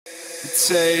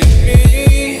Take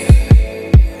me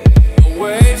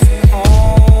away from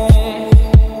home.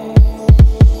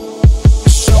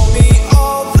 Show me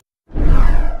all.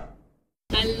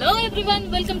 Hello everyone,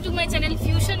 welcome to my channel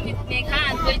Fusion with Megha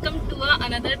and welcome to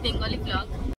another Bengali vlog.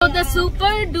 So the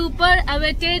super duper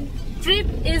awaited trip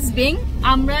is being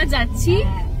আমরা যাচ্ছি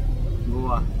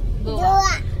গোয়া।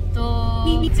 তো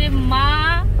যে মা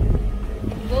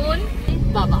বোন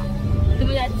বাবা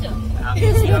তুমি যাচ্ছ?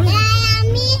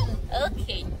 আমি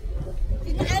ওকে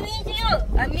আমি যাও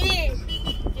আমি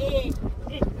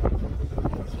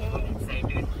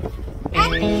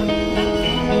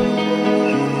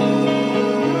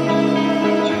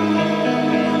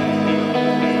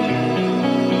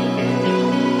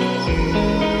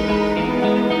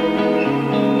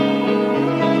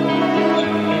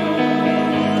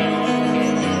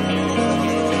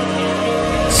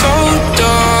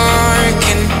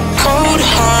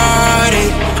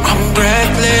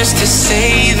to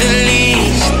say the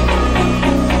least.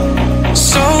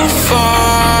 So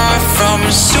far from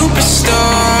a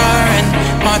superstar, and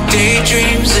my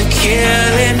daydreams are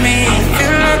killing me.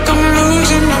 Feel like I'm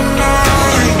losing my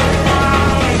mind.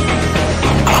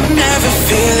 I'm never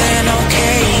feeling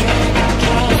okay.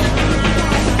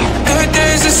 Every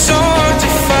day's a sword to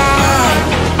fight.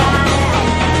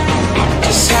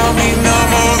 Just help me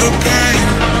numb all the pain.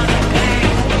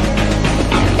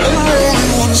 I'm only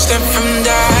one step from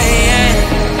dying.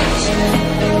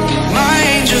 My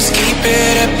angels keep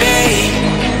it at bay.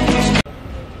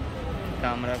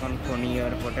 আমরা এখন ফোনি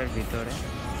এয়ারপোর্টের ভিতরে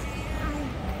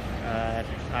আর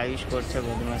আয়ুষ করছে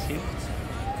বদমাসি।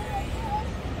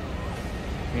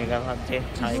 মেঘা ভাবছে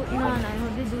না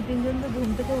ভাবছি দু তিনজন তো ঘুম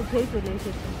থেকে উঠেই চলে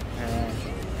এসেছে। হ্যাঁ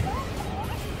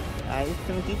আয়ুষ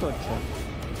তুমি কি করছো?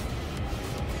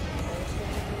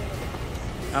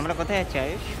 আমরা কোথায় যাচ্ছি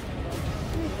আয়ুষ?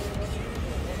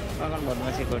 এখন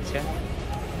বদমাসি করছে।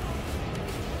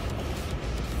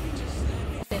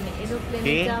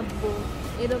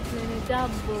 এরোপ্লেনে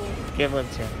যাবো। কে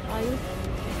বলছে? আয়ুষ।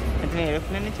 তুমি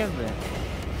এরোপ্লেনে চাপবে?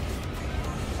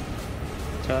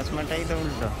 চশমাটাই তো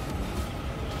উল্টো।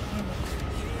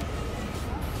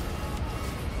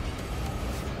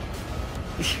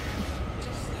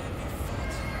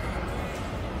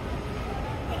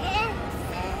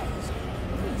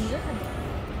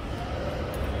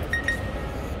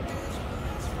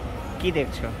 কি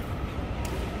দেখছো?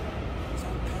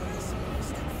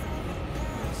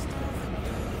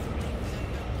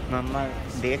 মাম্মা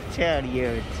দেখছে আর ইয়ে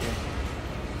হচ্ছে।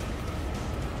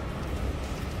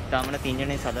 তো আমরা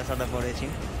তিনজনেই সাদা সাদা পড়েছি।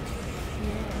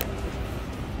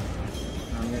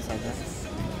 সাদা।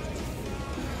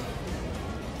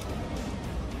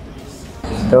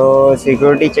 তো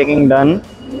সিকিউরিটি চেকিং ডান।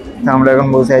 আমরা এখন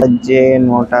বসে আছি যে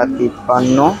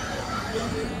 9:53,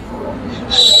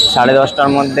 10:30টার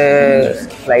মধ্যে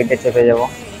ফ্লাইটে চেপে যাব।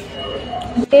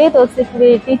 তো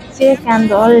security check and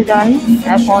all done.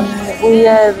 এখন we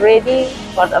are ready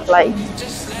for the flight.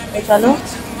 চলো,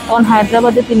 এখন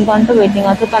হায়দ্রাবাদে 3 ঘন্টা ওয়েটিং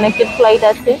আছে, কানেক্টেড ফ্লাইট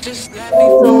আছে।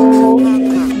 তো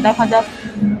দেখা যাক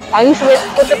আয়ুষ ওয়েট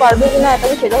করতে পারবে কিনা,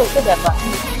 এটাই সেটা হচ্ছে ব্যাপার,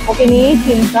 ওকে নিয়েই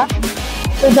চিন্তা।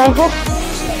 তো যাই হোক,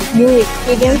 নিউ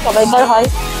এক্সপিরিয়েন্স সবাইকার হয়,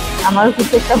 আমারও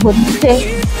কিছু একটা হচ্ছে,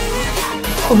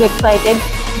 খুব এক্সাইটেড।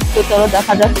 তো চলো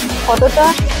দেখা যাক কতটা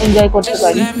এনজয় করতে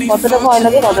পারি, কতটা ভয়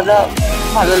লাগে কতটা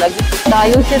ভালো লাগে।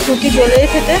 আয়ুষের ছুটি চলে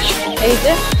এসেছে, এই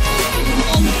যে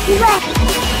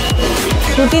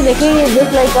ছুটি দেখেই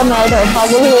জাস্ট লাইক আ ম্যাড,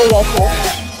 পাগল হয়ে গেছে।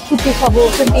 ছুটি খাবো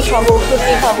ছুটি খাবো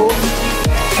ছুটি খাবো।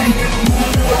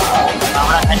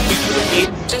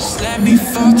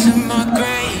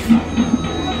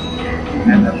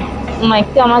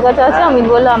 মাইকটা আমার কাছে আছে, আমি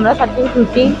বললে আমরা খাচ্ছি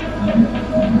ছুটি।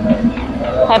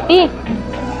 Happy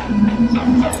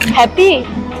happy.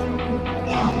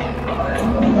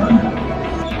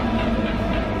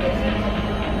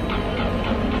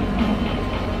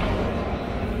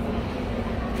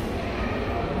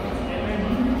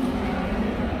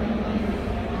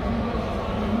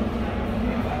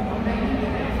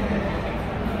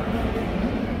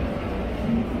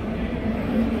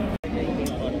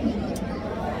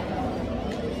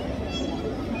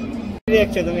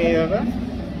 দেখছো তুমি এইভাবে?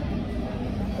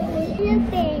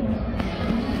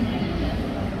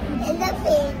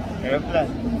 এরোপ্লেন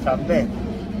চাপবে?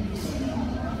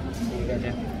 ঠিক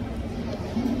আছে।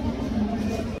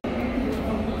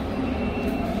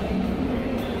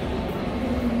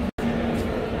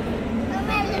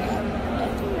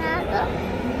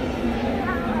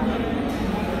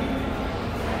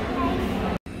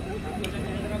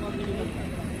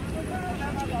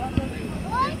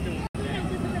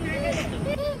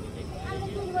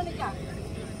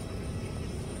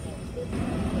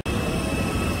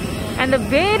 and the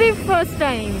very first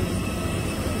time.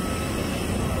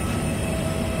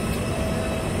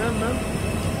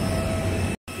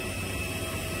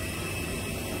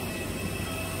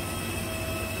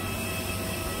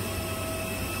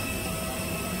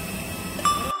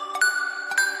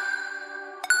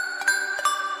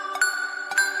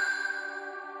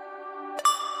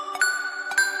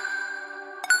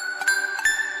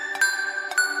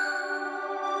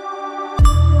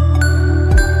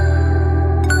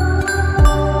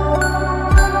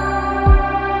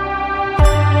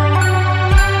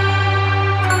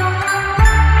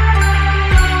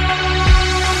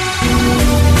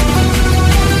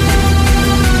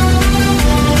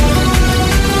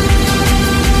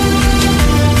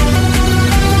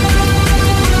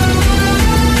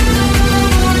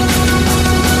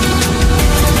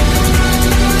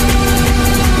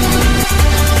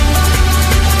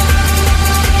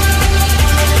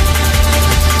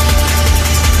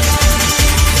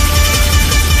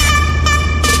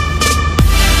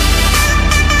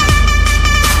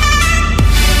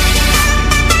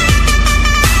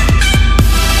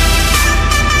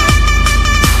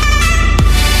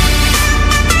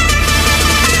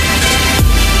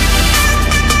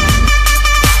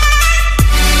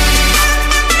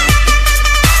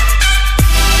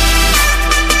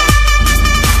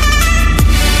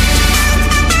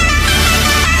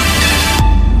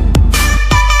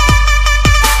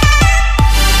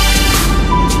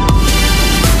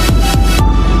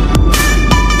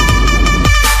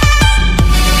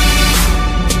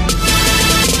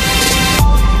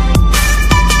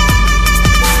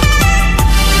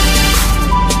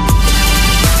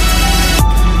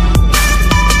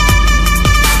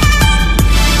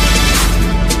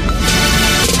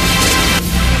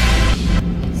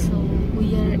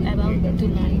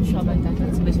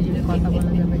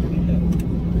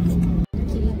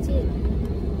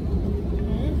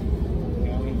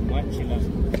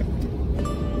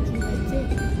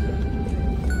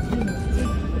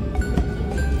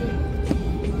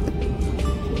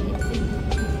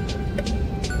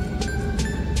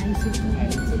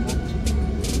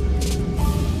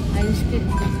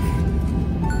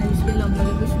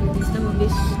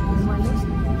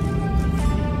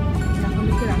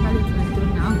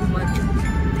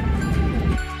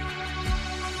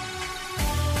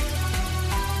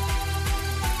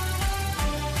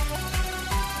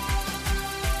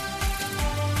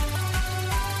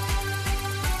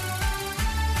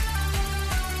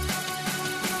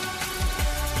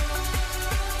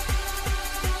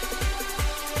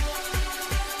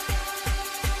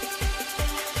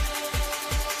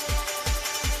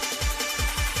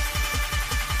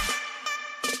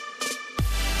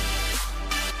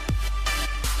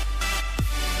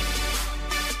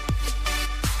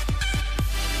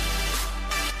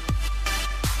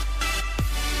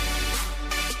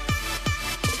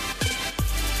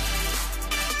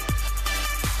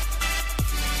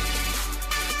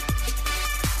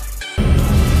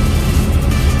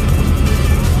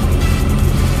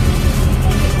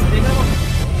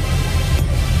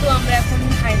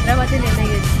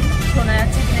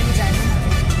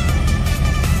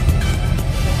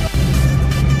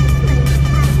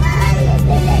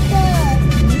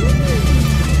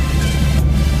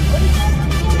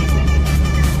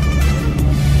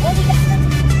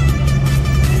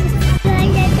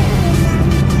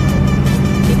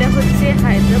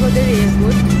 হায়দ্রাবাদের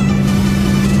এয়ারপোর্ট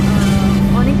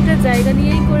অনেকটা জায়গা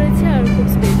নিয়েই করেছে আর খুব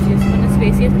স্পেসিয়াস, মানে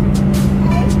স্পেসিয়াস।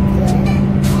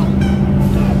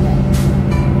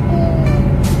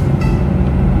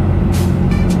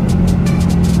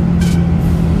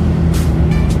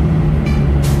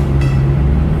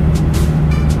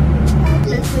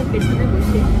 পেছনে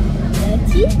বসে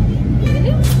আছি,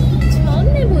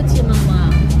 সামনে বসে মামা।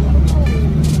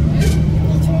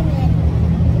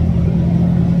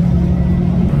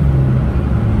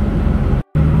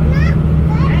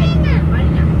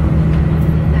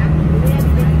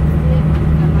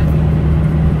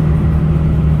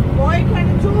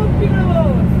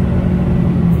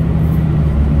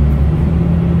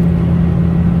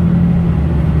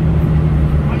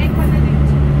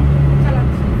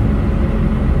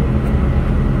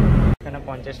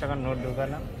 টাকার নোট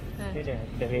ঢুকালাম, ঠিক আছে,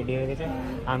 রেডি হয়ে গেছে।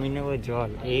 আমি নেব জল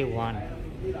A1,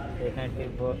 এখানে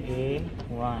টিপবো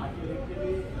A1,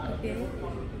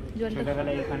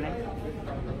 ছোটবেলায় এখানে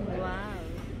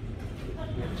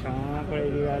ছা করে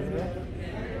দিয়ে আসবে,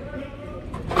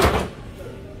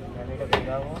 এটা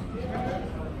দেখাবো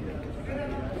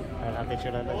আর হাতে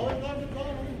চলে যাবে।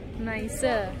 নাইস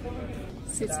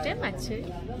সিস্টেম আছে।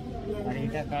 আর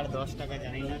এটা কার 10 টাকা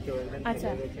জানি না, কেউ একজন। আচ্ছা,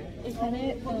 এখানে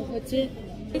হচ্ছে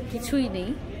কিছুই নেই,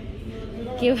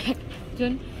 কেউ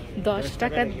একজন 10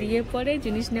 টাকা দিয়ে পরে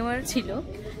জিনিস নেওয়ার ছিল,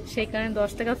 সেই কারণে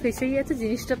 10 টাকা ফেসেই আছে,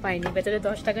 জিনিসটা পাইনি, বেচারে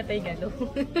 10 টাকাটাই গেল।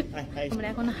 আমরা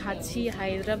এখন আছি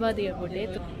হায়দ্রাবাদ এয়ারপোর্টে।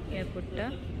 তো এয়ারপোর্টটা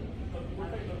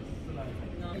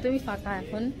তুমি ফাঁকা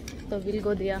এখন, তো বিল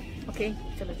গো দিয়া। ওকে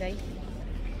চলো যাই।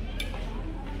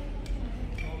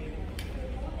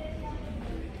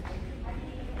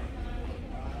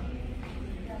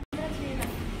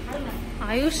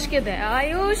 আয়ুষকে দেয়,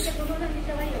 আয়ুষ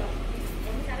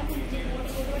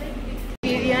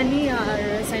বিরিয়ানি আর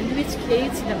স্যান্ডউইচ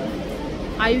খেয়েছিলাম,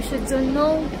 আয়ুষের জন্য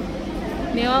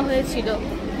নেওয়া হয়েছিল,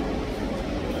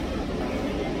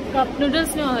 কাপ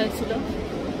নুডলস নেওয়া হয়েছিল,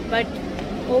 বাট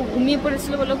ও ঘুমিয়ে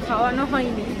পড়েছিল বলে খাওয়ানো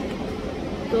হয়নি।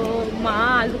 তো মা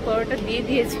আলু পরোটা দিয়ে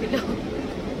দিয়েছিল,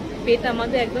 পেট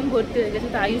আমাদের একদম ভর্তি হয়ে গেছে।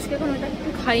 তো আয়ুষকে এখন ওটা একটু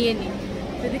খাইয়ে নিই,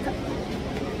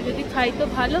 যদি খাই তো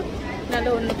ভালো, নাহলে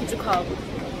অন্য কিছু খাওয়াবো।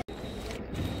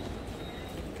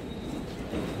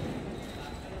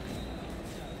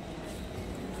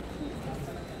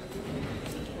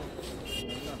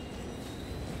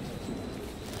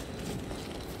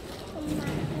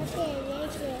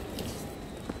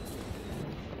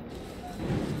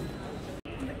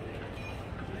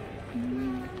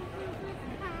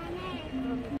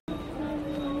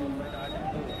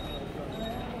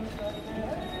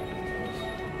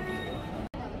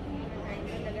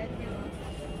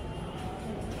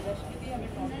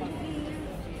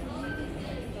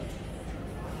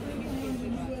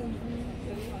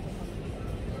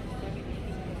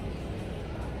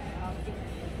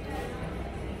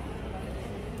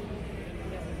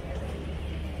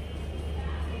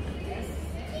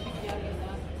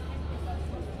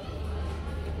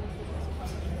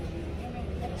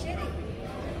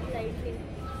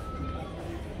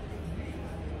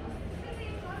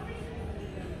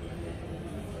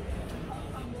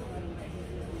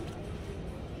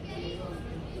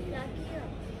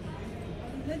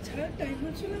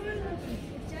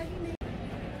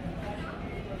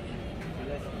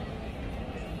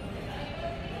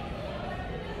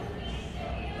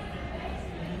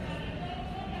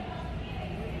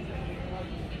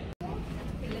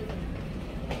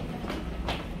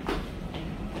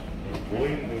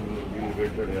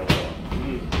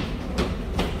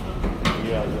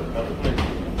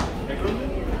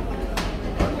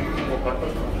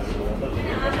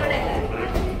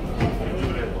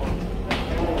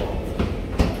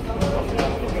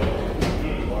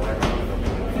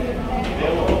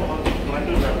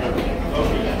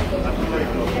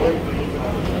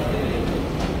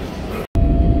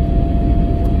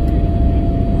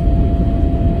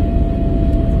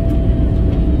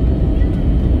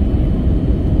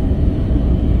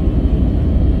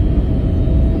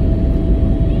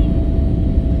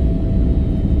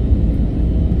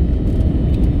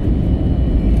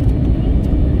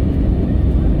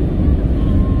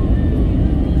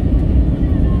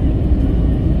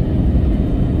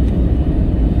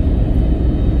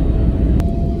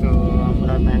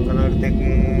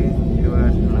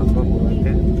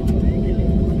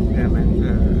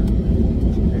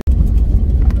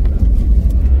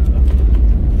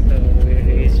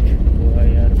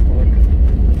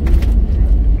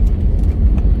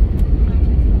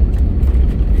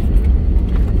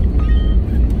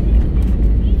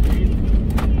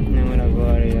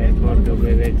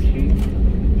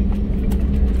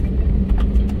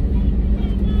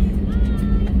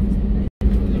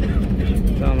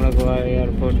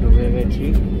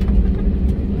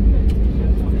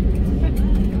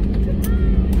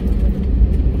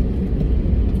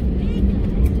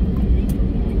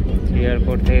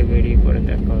 এয়ারপোর্ট থেকে বেরিয়ে পরে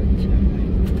দেখা হচ্ছে।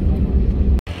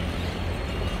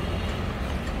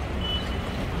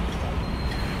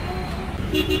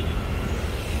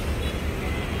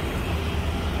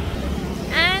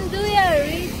 And we are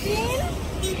reaching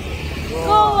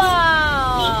Goa.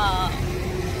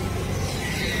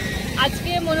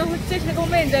 আজকে মনে হচ্ছে সেরকম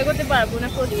এনজয় করতে পারবো না,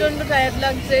 প্রচন্ড টায়ার্ড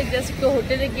লাগছে। জাস্ট একটু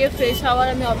হোটেলে গিয়ে ফ্রেশ হওয়ার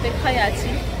আমি অপেক্ষায়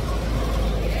আছি,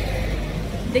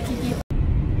 দেখি কি।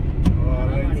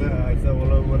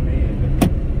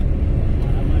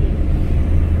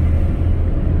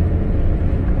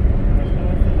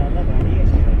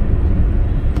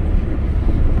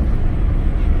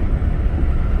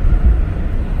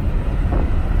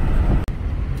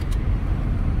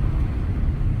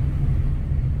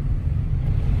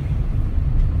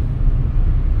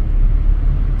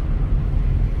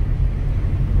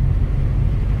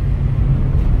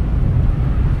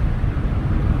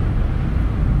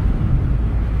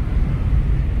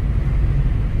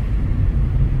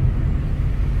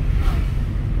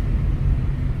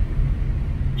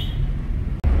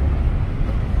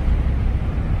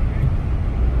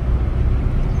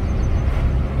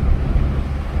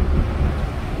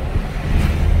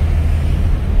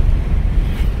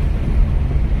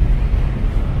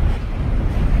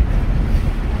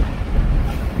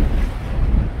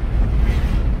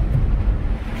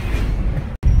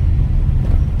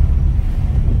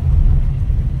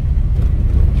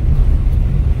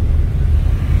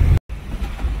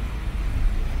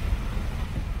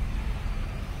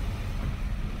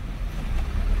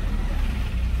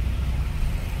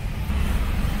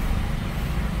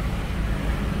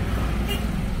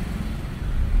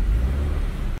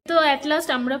 অ্যাট লাস্ট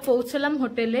আমরা পৌঁছলাম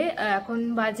হোটেলে। এখন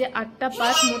বাজে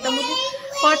 8:05 মোটামুটি।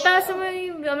 কটার সময়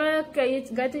আমরা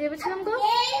গাড়িতে চেপেছিলাম গো?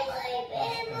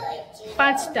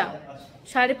 5টা,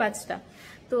 5:30।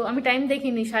 তো আমি টাইম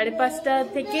দেখিনি। 5:30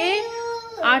 থেকে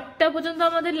 8টা পর্যন্ত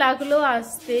আমাদের লাগলো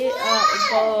আসতে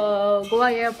গোয়া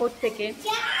এয়ারপোর্ট থেকে।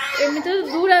 এমনিতে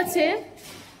দূর আছে,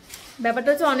 ব্যাপারটা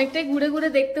হচ্ছে অনেকটাই ঘুরে ঘুরে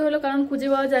দেখতে হলো, কারণ খুঁজে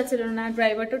পাওয়া যাচ্ছিল না,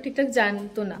 ড্রাইভারটাও ঠিকঠাক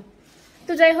জানতো না।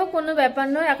 তো যাই হোক, কোনো ব্যাপার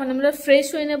নয়। এখন আমরা ফ্রেশ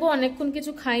হয়ে নেবো, অনেকক্ষণ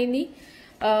কিছু খাইনি।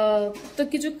 তো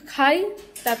কিছু খাই,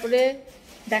 তারপরে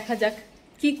দেখা যাক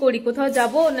কি করি, কোথাও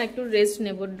যাব না একটু রেস্ট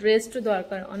নেব। রেস্ট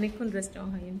দরকার, অনেকক্ষণ রেস্ট নেওয়া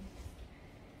হয়নি।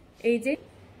 এই যে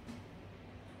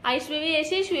আইস বেবি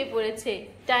এসে শুয়ে পড়েছে।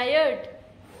 টায়ার্ড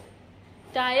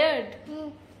টায়ার্ড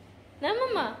না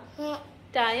মামা?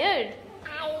 টায়ার্ড।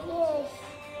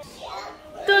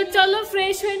 তো চলো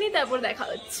ফ্রেশ হয়ে নি, তারপর দেখা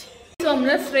হচ্ছে। তো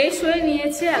আমরা ফ্রেশ হয়ে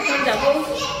নিয়েছি,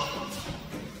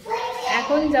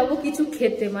 এখন যাব কিছু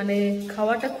খেতে। মানে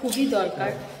খাওয়াটা খুবই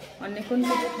দরকার, অনেকক্ষণ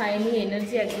কিছু খাইনি,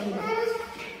 এনার্জি একদম নেই।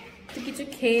 তো কিছু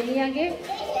খেয়ে নি আগে।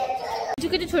 কিছু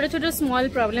কিছু ছোট ছোট স্মল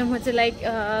প্রবলেম হচ্ছে, লাইক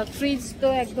ফ্রিজ তো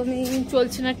একদমই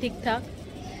চলছে না ঠিকঠাক,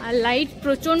 আর লাইট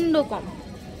প্রচন্ড কম,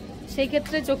 সেই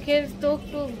ক্ষেত্রে চোখের তো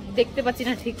একটু দেখতে পাচ্ছি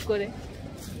না ঠিক করে।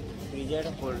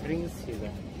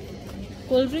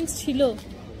 কোল্ড ড্রিঙ্কস ছিল,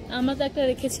 আমরা তো একটা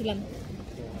রেখেছিলাম।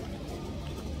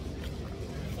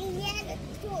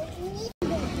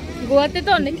 গোয়াতে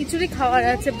তো অনেক কিছুরই খাওয়ার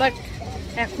আছে, বাট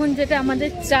এখন যেটা আমাদের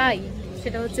চাই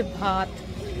সেটা হচ্ছে ভাত।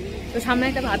 তো সামনে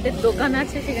একটা ভাতের দোকান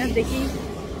আছে, সেখানে দেখি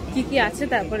কি কি আছে,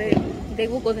 তারপরে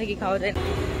দেখবো কোথায় কি খাওয়া যায়।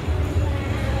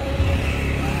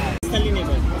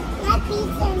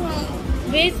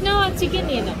 ভেজ নাও আর চিকেন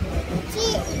নিয়ে নাও।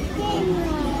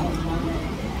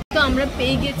 তো আমরা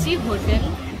পেয়ে গেছি হোটেল।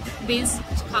 ভেজ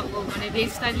খাবো, মানে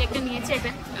ভেজ থালি একটা নিয়েছি,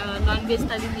 একটা নন ভেজ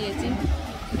থালি নিয়েছি।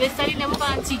 ভেজ থালি নেবো,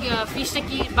 কারণ ফিশটা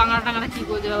কি বাংলা টাঙাটা কি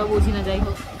বলতে বাবা বুঝি না, যাই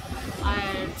হোক। আর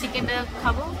চিকেনটা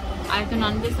খাবো, আর একটা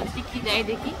নন ভেজ থালি কি যায়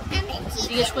দেখি,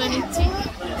 জিজ্ঞেস করে নিচ্ছি।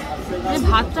 মানে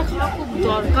ভাতটা খাওয়া খুব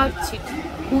দরকার ছিল,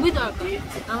 খুবই দরকার,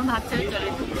 আমার ভাত ছাড়া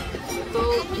চলে। তো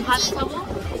ভাত খাবো,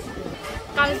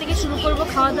 কাল থেকে শুরু করবো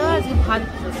খাওয়া দাওয়া। আজকে ভাত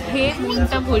খেয়ে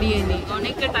মনটা ভরিয়ে নিই,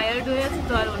 অনেকটা টায়ার্ড হয়ে আছে,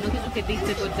 তো আর অন্য কিছু খেতে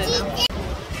ইচ্ছে করছে না।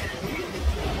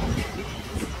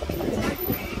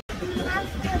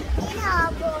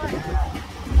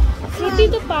 ফ্রুটি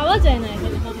তো পাওয়া যায় না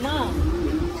এখানে মাম্মা।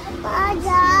 পাওয়া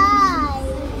যায়।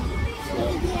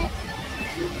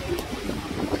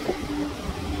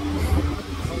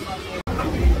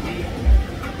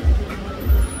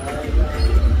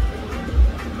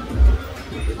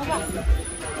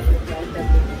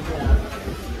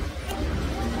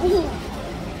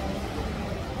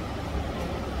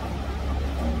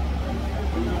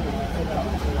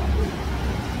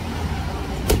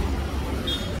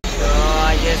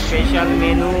 স্পেশাল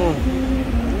মেনু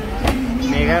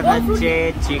মেঘা খাচ্ছে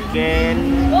চিকেন,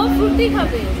 ঠিক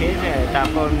আছে,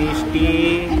 তারপর মিষ্টি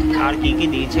আর কি কি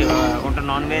দিয়েছে। ওটা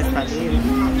নন ভেজ থালি,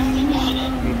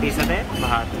 মিষ্টির সাথে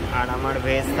ভাত, আর আমার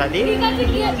ভেজ থালি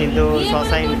কিন্তু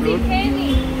শসা ইনক্লুড।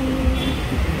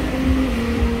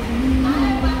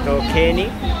 তো খেয়ে নি,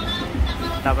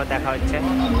 তারপর দেখা হচ্ছে।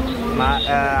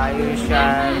 আয়ুষ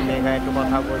আর মেঘা একটু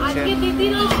কথা বলছে,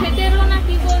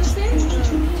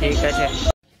 ঠিক আছে।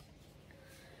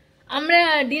 আমরা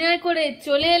ডিনার করে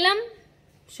চলে এলাম।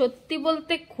 সত্যি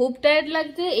বলতে খুব টায়ার্ড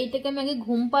লাগছে, এইটাকে আমি আগে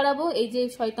ঘুম পাড়াবো, এই যে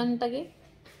শয়তানটাকে,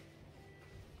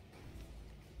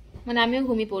 মানে আমিও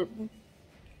ঘুমিয়ে পড়বো।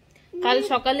 কাল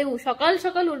সকাল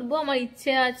সকাল উঠবো, আমার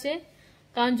ইচ্ছে আছে,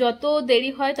 কারণ যত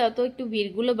দেরি হয় তত একটু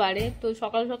ভিড়গুলো বাড়ে। তো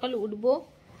সকাল সকাল উঠবো,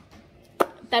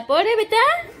 তারপরে বেটা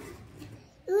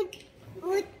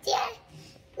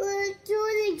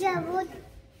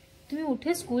তুমি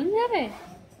উঠে স্কুল যাবে?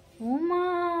 ও মা।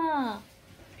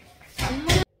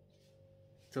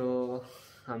 তো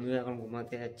আমিও এখন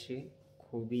ঘুমাতে যাচ্ছি,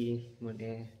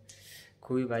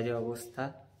 খুবই বাজে অবস্থা।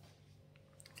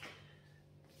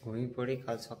 ঘুমিয়ে পড়ি,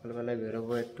 কাল সকালবেলায়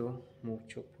বেরোবো। একটু মুখ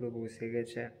চোখ পুরো বসে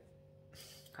গেছে,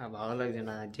 আর ভালো লাগছে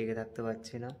না, জেগে থাকতে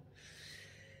পারছি না।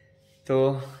 তো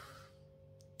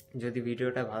যদি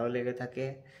ভিডিওটা ভালো লেগে থাকে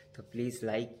তো প্লিজ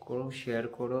লাইক করো, শেয়ার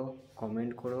করো,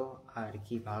 কমেন্ট করো, আর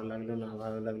কি ভালো লাগলো না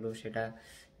ভালো লাগলো সেটা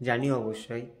জানিও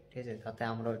অবশ্যই, ঠিক আছে, তাতে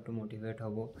আমরাও একটু মোটিভেট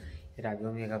হব। এর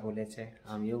আগেও মেঘা বলেছে,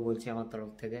 আমিও বলছি আমার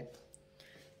তরফ থেকে।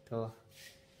 তো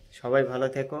সবাই ভালো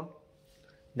থেকো,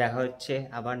 দেখা হচ্ছে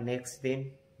আবার নেক্সট দিন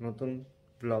নতুন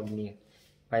ব্লগ নিয়ে।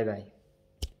 Bye bye.